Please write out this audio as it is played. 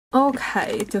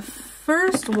Okay, the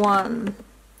first one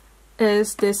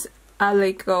is this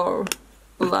Allegro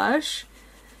blush.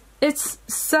 It's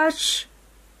such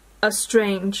a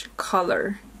strange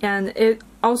color, and it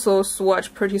also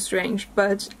swatched pretty strange,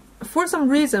 but for some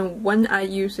reason when I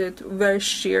use it very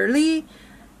sheerly,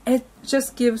 it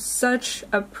just gives such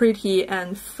a pretty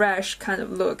and fresh kind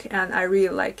of look, and I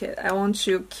really like it. I want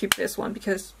to keep this one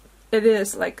because it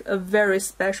is like a very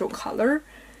special color.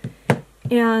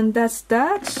 And that's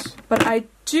that. But I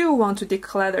do want to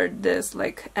declutter this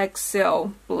like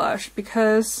XL blush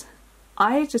because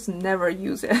I just never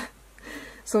use it.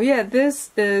 So yeah,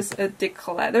 this is a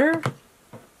declutter.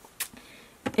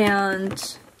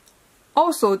 And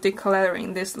also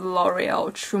decluttering this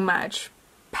L'Oreal True Match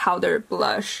powder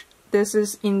blush. This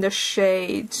is in the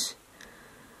shade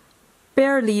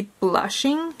Barely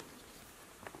Blushing,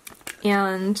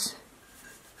 and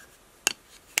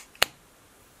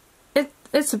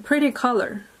it's a pretty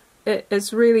color. It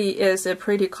really is a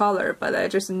pretty color, but I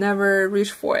just never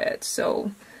reach for it.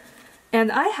 So,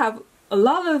 and I have a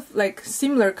lot of like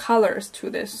similar colors to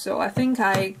this, so I think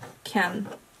I can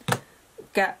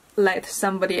let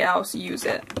somebody else use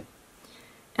it.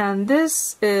 And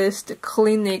this is the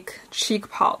Clinique Cheek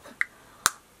Pop.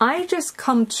 I just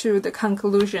come to the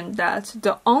conclusion that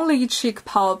the only cheek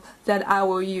pop that I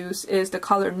will use is the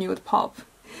color Nude Pop.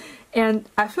 And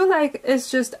I feel like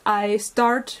it's just I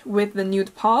start with the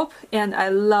Nude Pop and I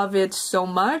love it so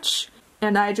much,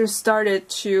 and I just started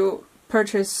to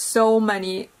purchase so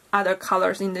many other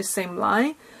colors in the same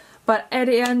line. But at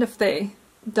the end of the day,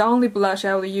 the only blush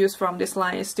I will use from this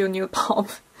line is still Nude Pop.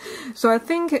 So I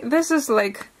think this is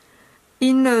like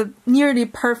in a nearly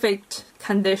perfect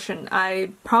condition.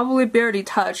 I probably barely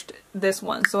touched this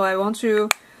one, so I want to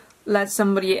let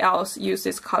somebody else use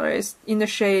this color. It's in the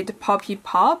shade Poppy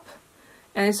Pop,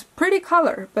 and it's a pretty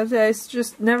color, but I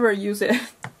just never use it.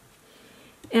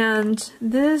 And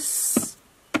this,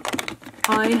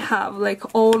 I have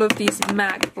like all of these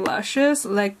MAC blushes.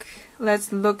 Like,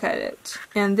 let's look at it.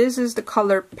 And this is the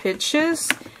color Peaches,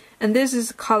 and this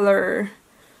is color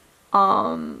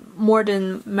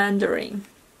Modern Mandarin.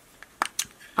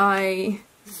 I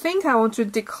think I want to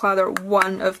declutter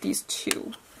one of these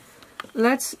two.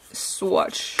 Let's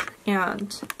swatch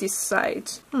and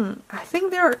decide. I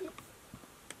think they're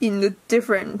in the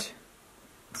different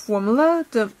formula.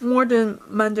 The Modern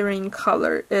Mandarin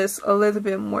color is a little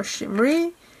bit more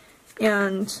shimmery,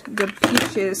 and the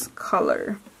Peaches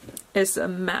color is a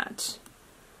matte.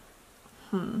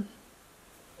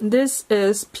 This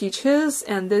is Peaches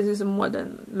and this is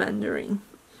Modern Mandarin.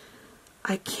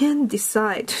 I can't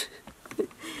decide.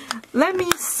 Let me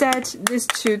set these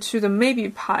two to the maybe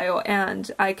pile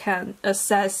and I can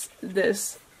assess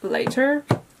this later,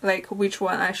 like which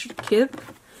one I should keep.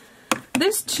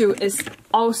 This two is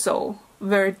also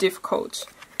very difficult.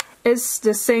 It's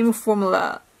the same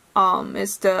formula.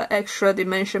 It's the Extra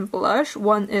Dimension blush.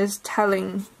 One is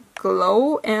Telling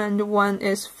Glow and one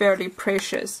is Fairly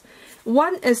Precious.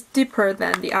 One is deeper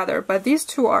than the other, but these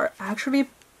two are actually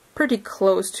pretty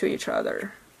close to each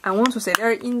other. I want to say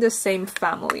they're in the same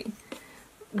family.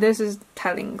 This is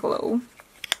Telling Glow.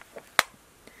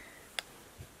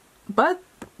 But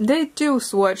they do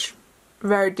swatch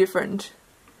very different.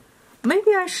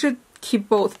 Maybe I should keep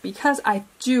both because I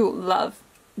do love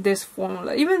this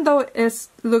formula. Even though it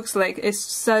looks like it's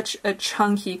such a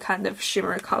chunky kind of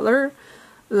shimmer color.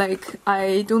 Like,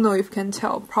 I don't know if you can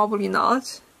tell, probably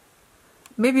not.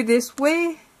 Maybe this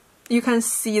way you can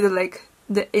see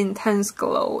the intense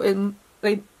glow.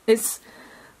 It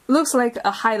looks like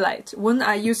a highlight. When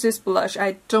I use this blush,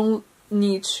 I don't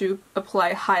need to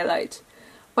apply highlight.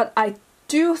 But I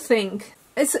do think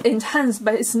it's intense,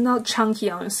 but it's not chunky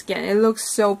on your skin. It looks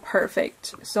so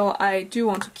perfect. So I do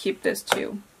want to keep this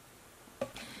too.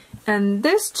 And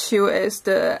this too is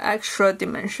the Extra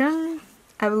Dimension,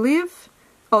 I believe.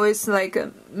 Oh, it's like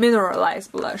a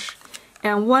mineralized blush.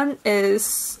 And one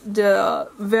is the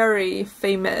very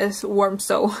famous Warm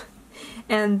Soul.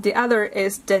 And the other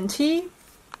is Dainty.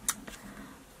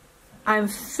 I'm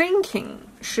thinking,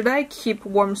 should I keep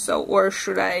Warm Soul or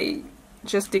should I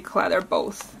just declutter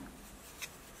both?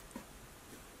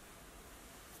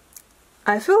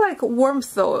 I feel like Warm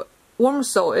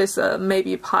Soul is a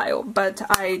maybe pile, but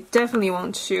I definitely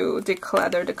want to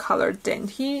declutter the color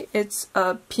Dainty. It's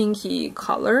a pinky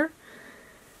color.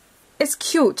 It's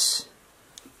cute.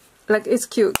 Like, it's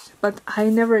cute, but I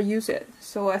never use it.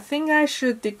 So I think I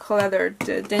should declutter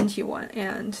the Dainty one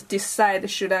and decide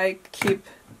should I keep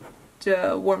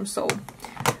the Warm Soul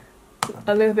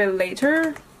a little bit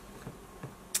later.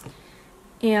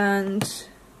 And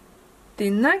the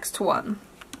next one,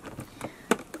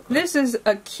 This is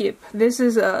a keep. This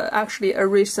is actually a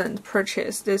recent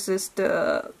purchase. This is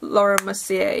the Laura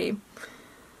Mercier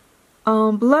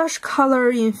blush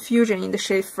color infusion in the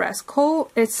shade Fresco.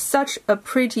 It's such a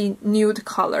pretty nude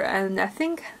color, and I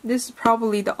think this is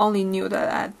probably the only nude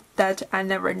that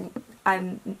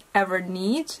I ever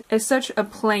need. It's such a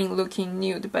plain looking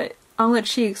nude, but on the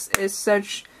cheeks it's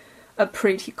such a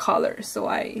pretty color, so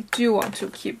I do want to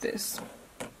keep this.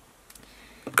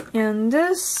 And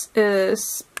this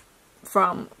is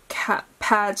from Pat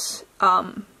McGrath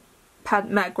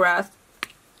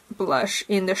blush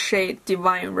in the shade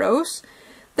Divine Rose.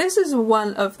 This is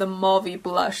one of the mauve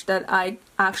blush that I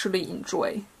actually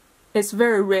enjoy. It's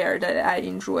very rare that I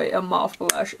enjoy a mauve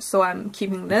blush, so I'm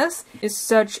keeping this. It's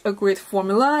such a great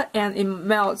formula and it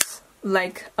melts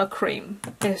like a cream.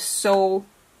 It's so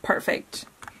perfect.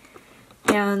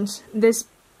 And this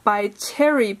by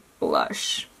Terry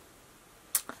blush,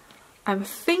 I'm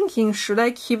thinking, should I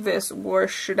keep this or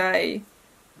should I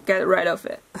get rid of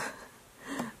it?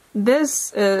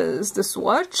 This is the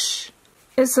swatch.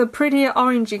 It's a pretty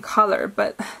orangey color,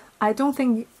 but I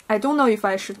don't know if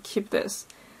I should keep this.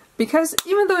 Because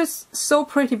even though it's so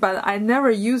pretty, but I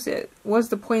never use it, what's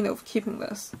the point of keeping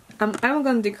this? I'm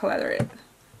gonna declutter it.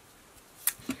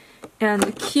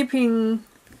 And keeping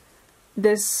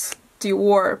this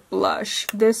Dior blush.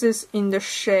 This is in the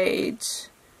shade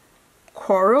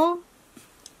Coral.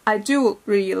 I do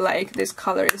really like this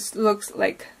color. It looks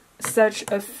like such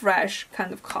a fresh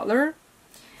kind of color.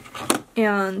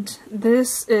 And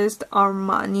this is the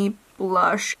Armani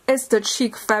blush. It's the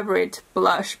cheek favorite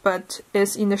blush, but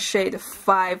it's in the shade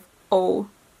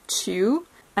 502.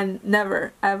 I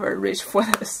never ever reach for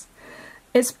this.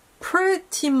 It's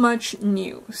pretty much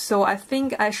new, so I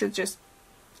think I should just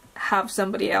have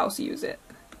somebody else use it.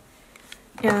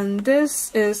 And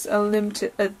this is a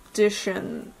limited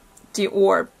edition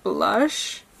Dior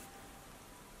blush.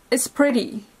 It's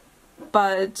pretty,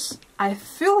 but I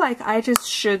feel like I just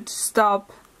should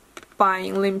stop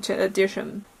buying limited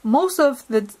edition. Most of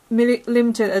the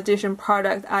limited edition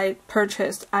product I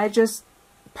purchased, I just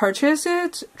purchase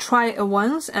it, try it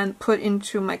once, and put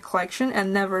into my collection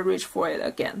and never reach for it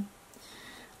again.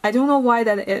 I don't know why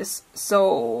that is,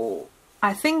 so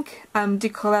I think I'm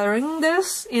decluttering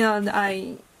this, and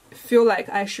I feel like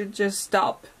I should just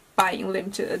stop buying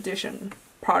limited edition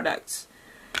products.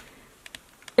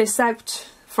 Except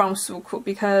from SUQQU,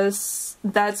 because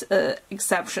that's an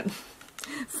exception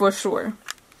for sure.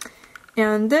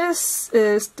 And this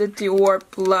is the Dior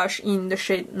blush in the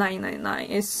shade 999.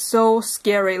 It's so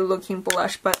scary looking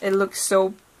blush, but it looks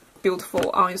so beautiful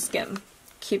on your skin.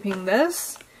 Keeping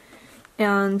this.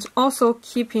 And also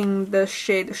keeping the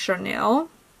shade Chanel.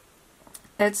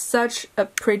 It's such a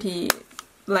pretty,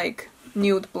 like,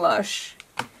 nude blush.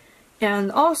 And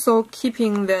also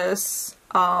keeping this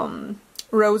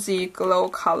rosy glow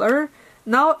color.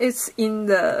 Now it's in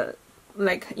the,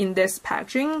 like, in this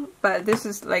packaging, but this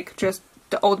is like just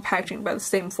the old packaging but the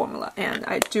same formula, and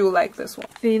I do like this one.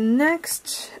 The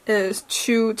next is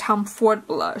Tom Ford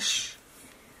blush.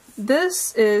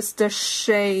 This is the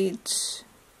shade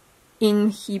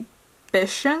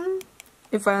Inhibition,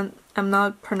 if I'm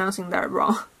not pronouncing that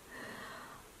wrong.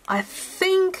 I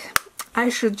think I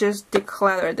should just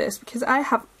declutter this because I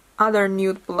have other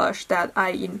nude blush that I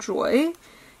enjoy,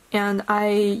 and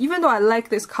even though I like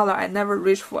this color, I never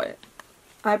reach for it.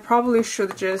 I probably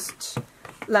should just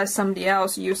let somebody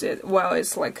else use it while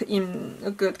it's like in a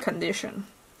good condition.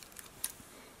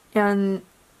 And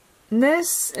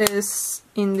this is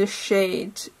in the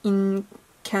shade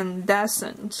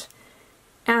Incandescent,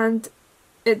 and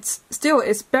it's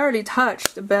barely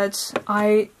touched, but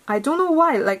I don't know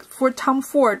why. Like, for Tom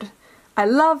Ford, I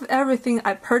love everything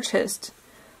I purchased,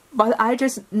 but I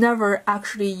just never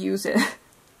actually use it.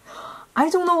 I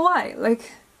don't know why.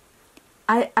 Like,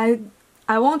 I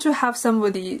want to have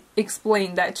somebody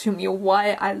explain that to me,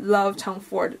 why I love Tom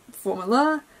Ford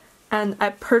formula, and I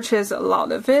purchase a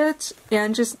lot of it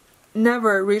and just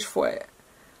never reach for it.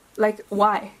 Like,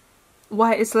 why?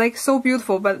 Why? It's like so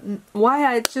beautiful, but why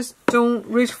I just don't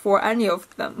reach for any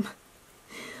of them?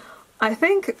 I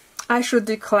think I should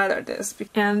declutter this.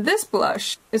 And this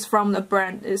blush is from the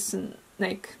brand is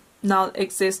like not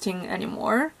existing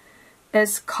anymore.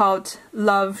 It's called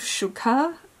Love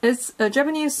SUQQU. It's a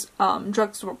Japanese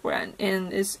drugstore brand,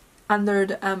 and it's under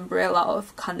the umbrella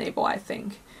of Kanebo, I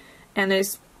think. And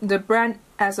the brand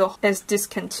as a whole is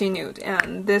discontinued,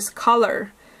 and this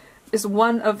color is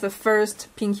one of the first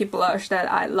pinky blush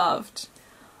that I loved.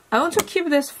 I want to keep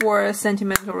this for a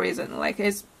sentimental reason. Like,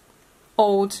 it's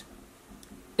old.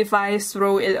 If I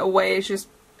throw it away, it's just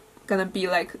gonna be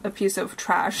like a piece of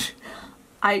trash.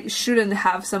 I shouldn't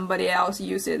have somebody else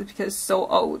use it because it's so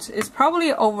old. It's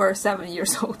probably over 7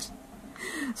 years old.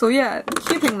 So yeah,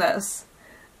 keeping this.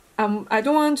 I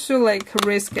don't want to like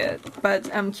risk it, but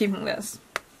I'm keeping this.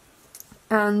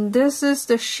 And this is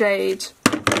the shade.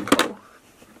 Oh.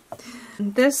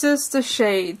 This is the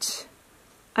shade.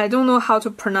 I don't know how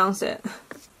to pronounce it.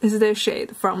 This is the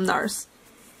shade from NARS.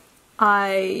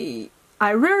 I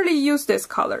rarely use this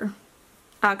color,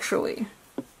 actually.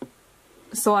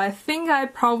 So I think I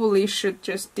probably should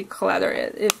just declutter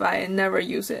it if I never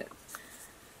use it.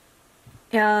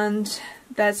 And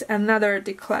that's another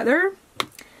declutter.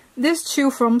 This two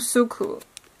from SUQQU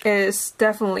is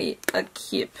definitely a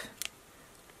keep.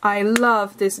 I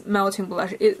love this melting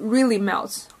blush. It really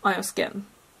melts on your skin.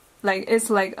 Like, it's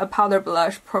like a powder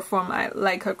blush performed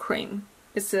like a cream.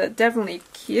 It's a definitely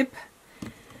keep.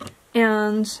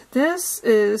 And this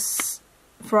is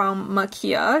from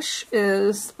Maquillage.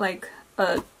 Is like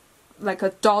a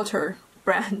daughter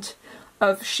brand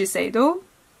of Shiseido.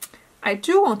 I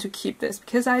do want to keep this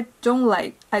because I don't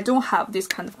have this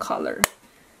kind of color.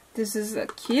 This is a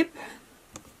keep.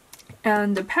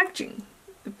 And the packaging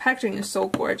is so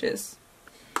gorgeous.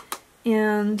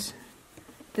 And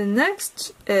the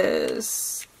next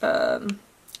is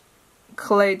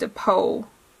Clé de Peau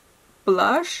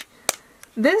blush.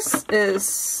 This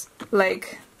is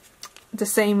like the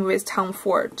same with Tom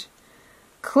Ford.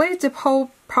 Clé de Peau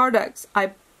products,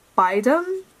 I buy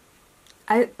them,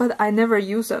 but I never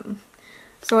use them.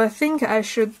 So I think I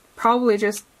should probably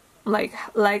just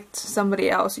let somebody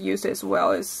else use it as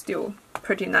well. It's still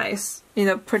pretty nice, in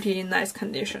a pretty nice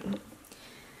condition.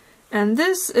 And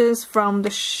this is from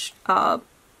the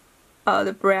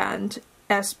brand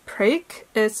Esprit.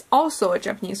 It's also a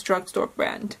Japanese drugstore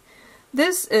brand.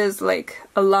 This is like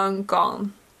a long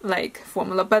gone like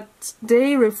formula, but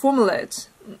they reformulate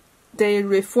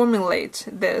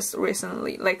this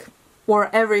recently, like, or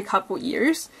every couple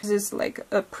years. This is like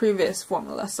a previous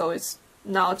formula, so it's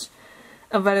not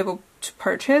available to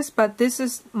purchase, but this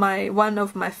is one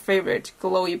of my favorite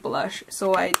glowy blush,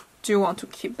 so I do want to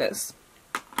keep this.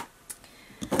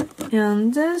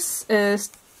 And this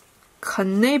is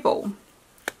Canable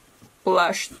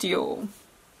blush duo.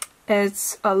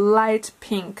 It's a light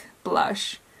pink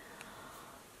blush.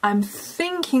 I'm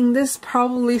thinking this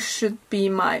probably should be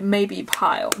my maybe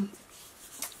pile.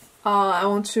 I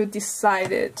want to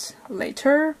decide it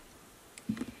later.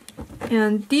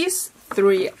 And these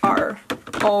three are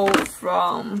all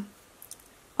from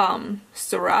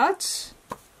Surat.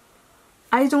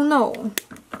 I don't know.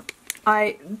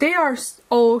 They are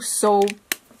all so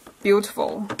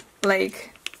beautiful.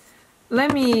 Like,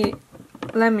 let me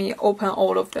open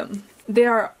all of them. They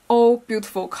are all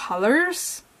beautiful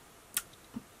colors,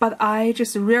 but I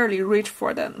just rarely reach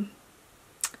for them.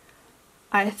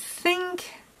 I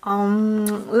think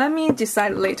let me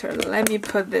decide later. Let me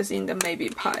put this in the maybe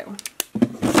pile.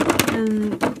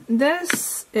 And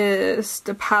this is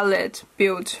the palette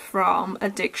built from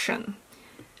Addiction.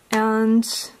 And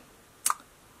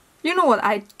you know what?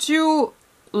 I do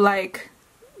like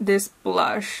this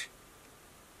blush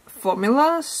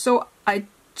formula, so I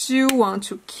do want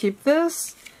to keep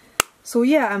this. So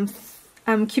yeah,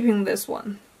 I'm keeping this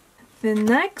one. The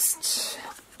next,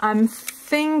 I'm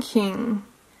thinking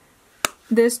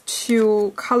this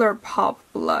two ColourPop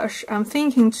blush. I'm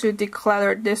thinking to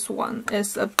declutter this one.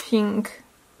 It's a pink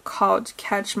called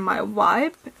Catch My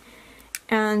Vibe.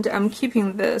 And I'm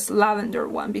keeping this lavender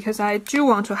one because I do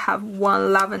want to have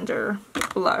one lavender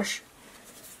blush.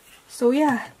 So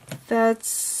yeah,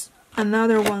 that's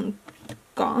another one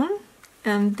gone.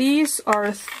 And these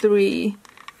are three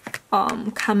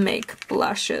Can Make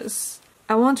blushes.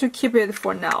 I want to keep it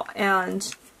for now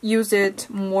and use it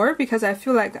more because I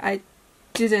feel like I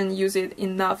didn't use it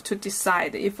enough to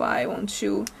decide if I want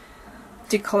to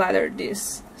declutter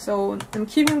this. So I'm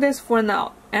keeping this for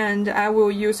now, and I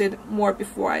will use it more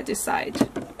before I decide.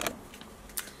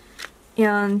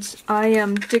 And I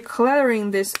am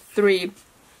decluttering this three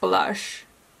blush.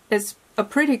 It's a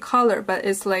pretty color, but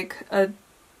it's like a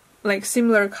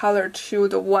similar color to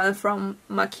the one from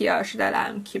Maquillage that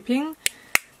I'm keeping.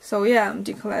 So yeah, I'm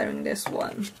decluttering this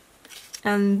one.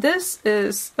 And this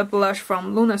is a blush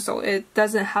from Lunasol. It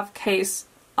doesn't have case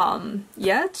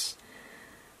yet,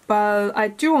 but I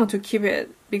do want to keep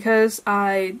it because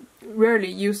I rarely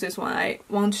use this one. I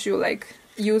want to like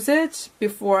use it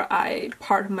before I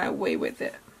part my way with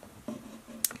it.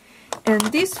 And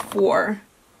these four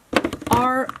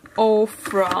are all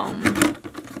from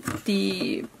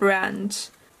the brand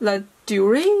La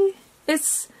Durée.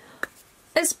 It's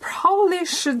probably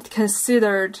should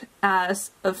considered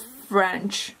as a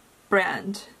French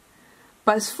brand.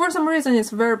 but for some reason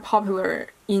it's very popular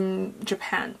in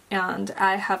Japan, and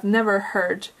I have never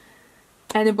heard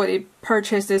anybody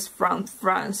purchase this from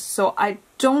France, so I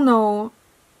don't know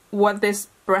what this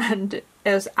brand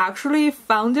is actually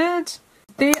founded.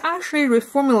 They actually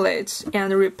reformulate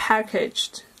and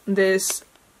repackaged this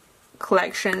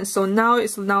collection, so now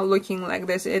it's now looking like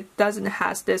this. It doesn't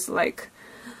have this like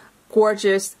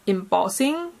gorgeous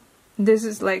embossing. This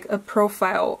is like a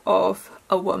profile of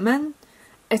a woman.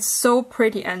 It's so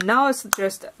pretty, and now it's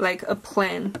just like a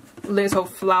plain little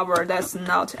flower that's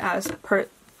not as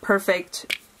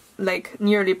perfect, like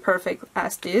nearly perfect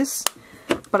as this.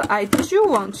 But I do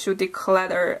want to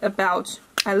declutter about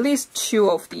at least 2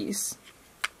 of these.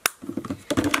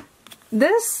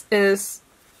 This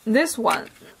one.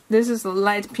 This is the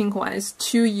light pink one. It's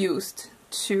too used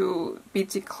to be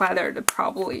decluttered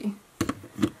probably.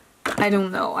 I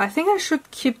don't know. I think I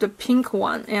should keep the pink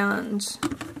one and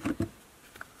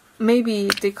maybe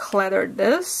declutter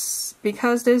this,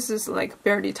 because this is like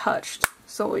barely touched.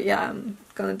 So yeah, I'm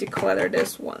gonna declutter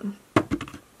this one.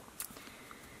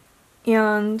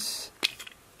 And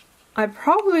I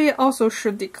probably also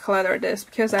should declutter this,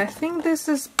 because I think this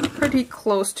is pretty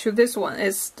close to this one.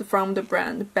 It's from the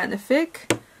brand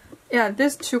Benefic. Yeah,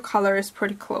 this 2 color is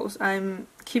pretty close. I'm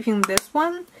keeping this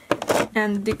one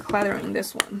and decluttering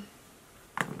this one.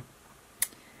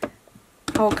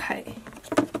 Okay,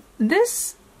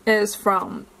 this is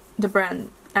from the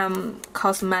brand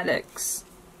Cosmetics.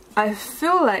 I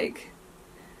feel like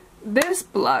this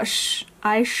blush,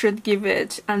 I should give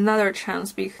it another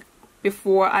chance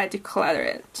before I declutter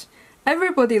it.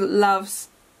 Everybody loves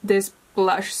this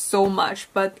blush so much,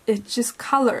 but it's just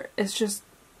color. It's just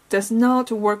does not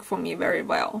work for me very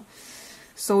well.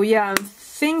 So yeah, I'm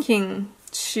thinking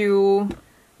to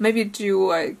maybe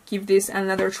do give this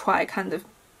another try kind of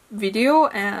video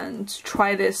and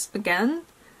try this again.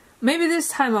 Maybe this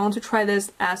time I want to try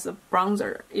this as a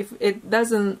bronzer. If it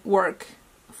doesn't work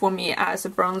for me as a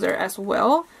bronzer as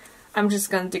well, I'm just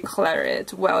gonna declare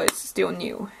it while it's still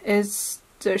new. It's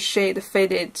the shade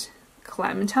Faded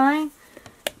Clementine.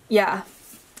 Yeah,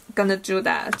 gonna do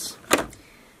that.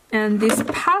 And these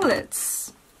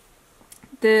palettes,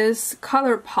 this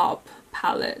ColourPop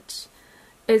palette,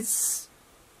 it's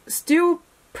still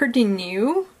pretty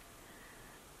new,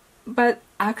 but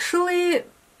actually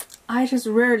I just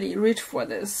rarely reach for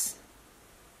this.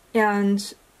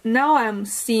 And now I'm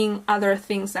seeing other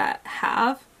things that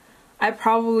have. I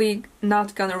probably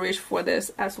not gonna reach for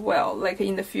this as well, like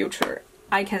in the future.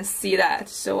 I can see that,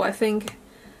 so I think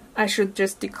I should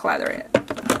just declutter it.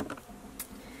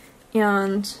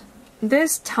 And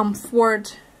this Tom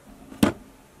Ford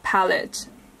palette,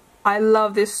 I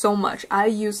love this so much. I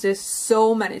use this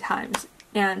so many times,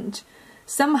 and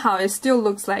somehow it still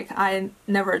looks like I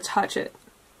never touch it.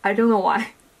 I don't know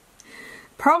why.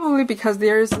 Probably because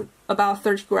there's about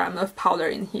 30 grams of powder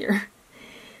in here.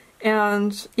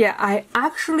 And yeah, I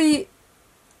actually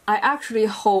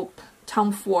hope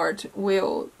Tom Ford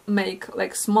will make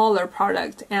like smaller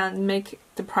product and make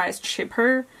the price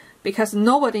cheaper, because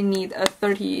nobody need a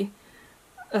 30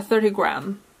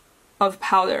 gram of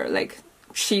powder, like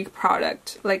cheap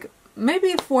product. Like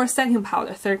maybe for setting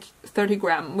powder 30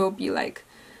 gram will be like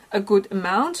a good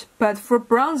amount, but for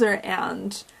bronzer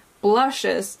and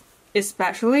blushes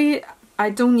especially, I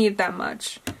don't need that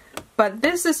much. But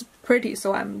this is pretty,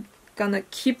 so I'm gonna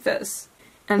keep this.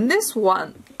 And this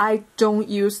one I don't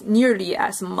use nearly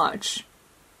as much.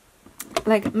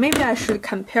 Like maybe I should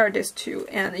compare this two,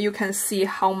 and you can see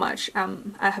how much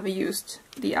I have used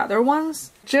the other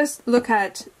ones. Just look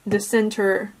at the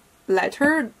center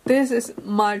letter. This is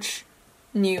much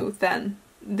new than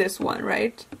this one,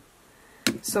 right?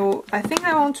 So I think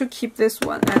I want to keep this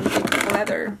one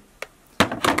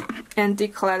and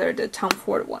declutter the Tom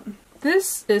Ford one.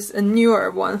 This is a newer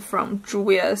one from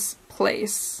Juvia's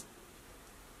Place.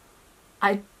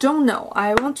 I don't know.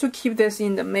 I want to keep this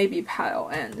in the maybe pile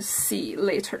and see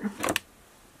later.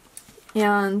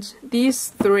 And these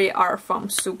 3 are from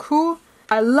SUQQU.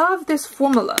 I love this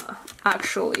formula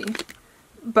actually,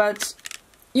 but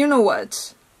you know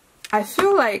what? I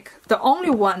feel like the only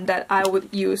one that I would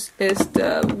use is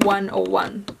the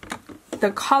 101.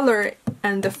 The color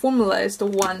and the formula is the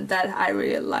one that I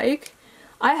really like.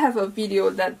 I have a video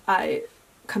that I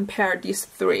compare these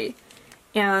 3,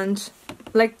 and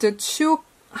like the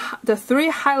 3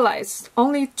 highlights,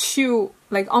 only 2,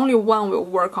 like only one will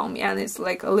work on me, and it's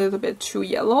like a little bit too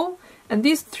yellow. And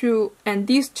these two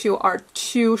are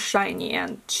too shiny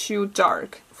and too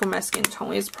dark for my skin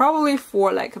tone. It's probably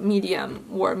for like medium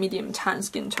or medium tan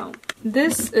skin tone.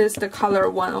 This is the color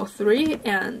 103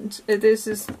 and this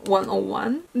is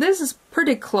 101. This is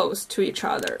pretty close to each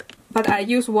other. but I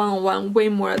use 101 way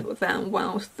more than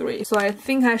 103, so I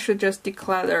think I should just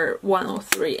declutter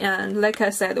 103. And like I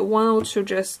said, 102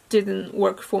 just didn't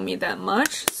work for me that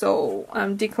much, so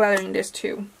I'm decluttering this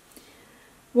too.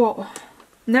 Whoa,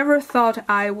 never thought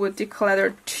I would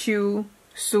declutter 2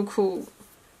 SUQQU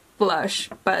blush,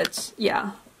 but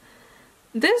yeah,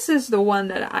 this is the one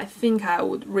that I think I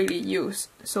would really use.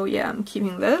 So yeah, I'm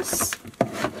keeping this.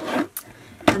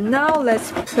 And now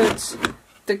let's put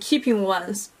the keeping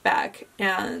ones back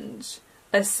and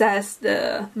assess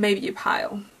the maybe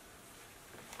pile.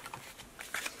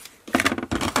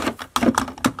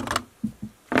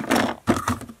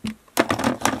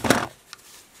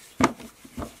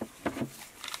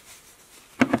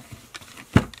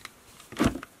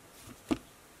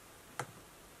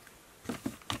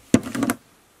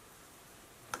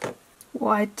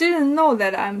 Well, I didn't know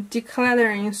that I'm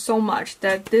decluttering so much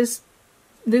that this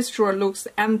drawer looks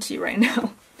empty right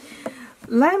now.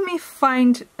 Let me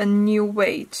find a new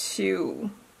way to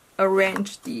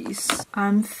arrange these.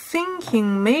 I'm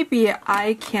thinking maybe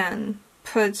I can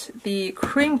put the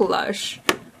cream blush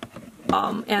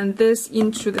and this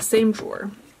into the same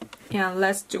drawer. And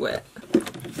let's do it.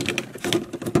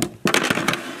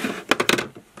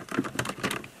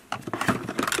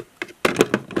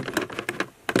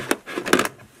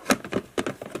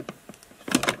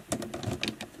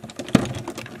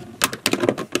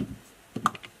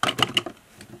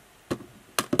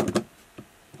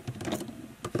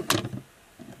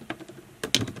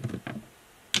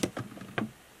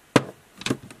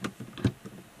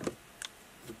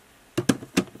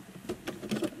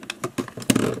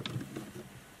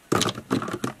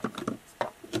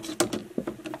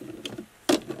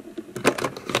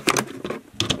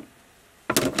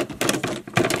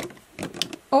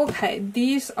 Okay,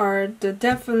 these are the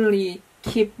definitely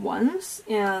keep ones,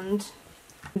 and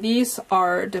these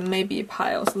are the maybe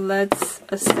piles. Let's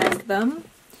assess them.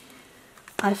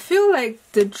 I feel like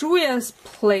the Julia's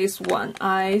Place one,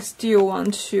 I still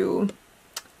want to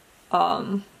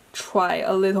try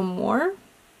a little more.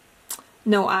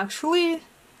 No, actually,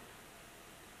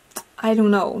 I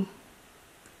don't know.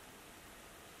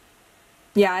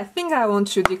 Yeah, I think I want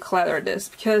to declutter this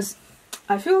because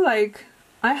I feel like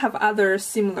I have other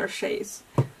similar shades.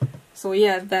 So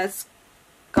yeah, that's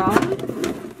gone.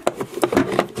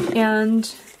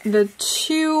 And the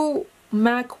 2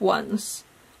 MAC ones,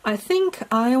 I think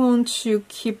I want to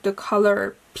keep the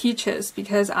color Peaches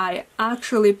because I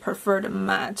actually prefer the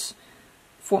matte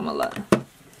formula.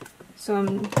 So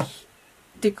I'm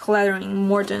decluttering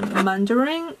more than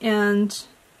Mandarin, and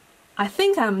I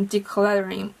think I'm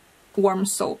decluttering Warm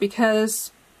Soul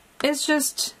because it's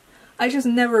just, I just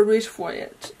never reach for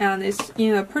it, and it's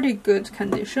in a pretty good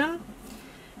condition.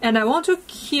 And I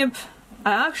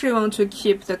actually want to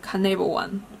keep the Carnival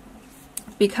one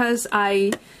because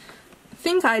I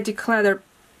think I decluttered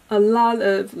a lot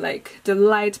of like the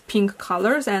light pink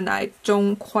colors, and I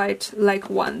don't quite like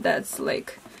one that's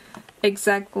like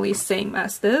exactly same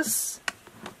as this.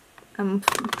 I'm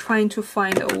trying to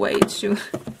find a way to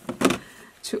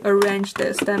arrange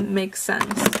this that makes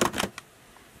sense.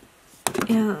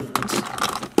 And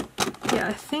yeah,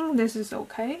 I think this is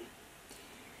okay.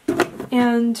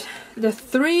 And the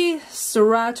 3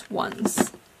 Surat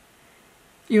ones,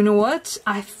 you know what?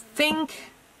 I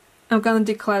think I'm gonna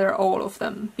declutter all of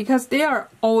them because they are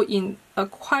all in a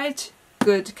quite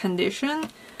good condition,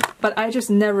 but I just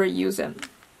never use them.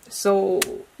 So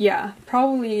yeah,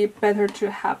 probably better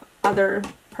to have other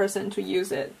person to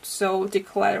use it. So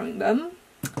decluttering them.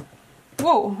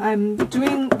 Whoa, I'm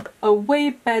doing a way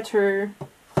better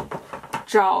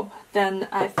job than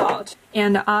I thought.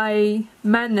 And I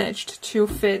managed to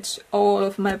fit all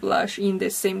of my blush in the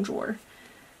same drawer.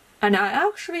 And I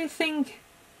actually think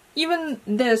even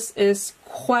this is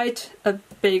quite a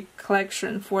big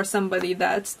collection for somebody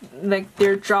that's like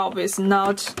their job is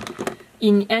not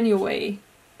in any way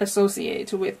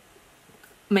associated with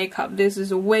makeup. This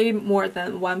is way more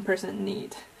than one person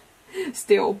need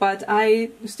still, but I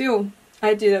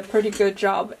did a pretty good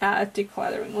job at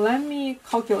decluttering. Let me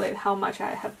calculate how much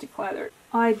I have decluttered.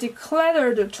 I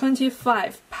decluttered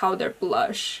 25 powder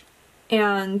blush,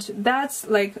 and that's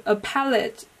like a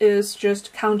palette is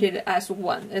just counted as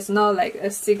 1. It's not like a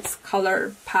 6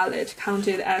 color palette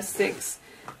counted as 6.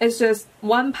 It's just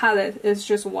one palette is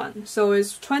just 1. So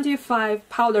it's 25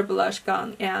 powder blush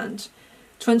gone and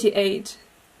 28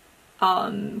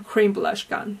 cream blush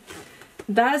gone.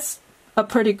 That's a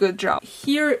pretty good job.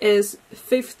 Here is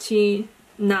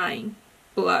 59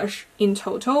 blush in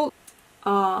total,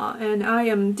 and I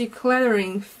am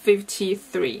decluttering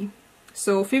 53.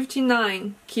 So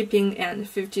 59 keeping and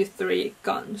 53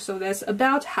 gone. So that's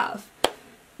about half.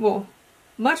 well,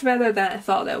 much better than I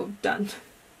thought I would have done.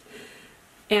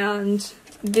 And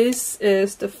this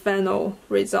is the final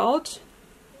result.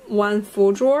 One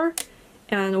full drawer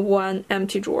and one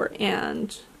empty drawer,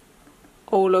 and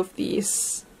all of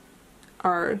these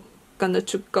are gonna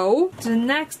to go. The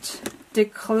next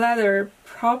declutter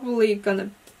probably gonna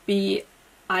be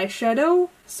eyeshadow,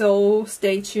 so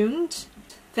stay tuned.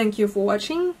 Thank you for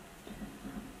watching.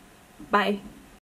 Bye.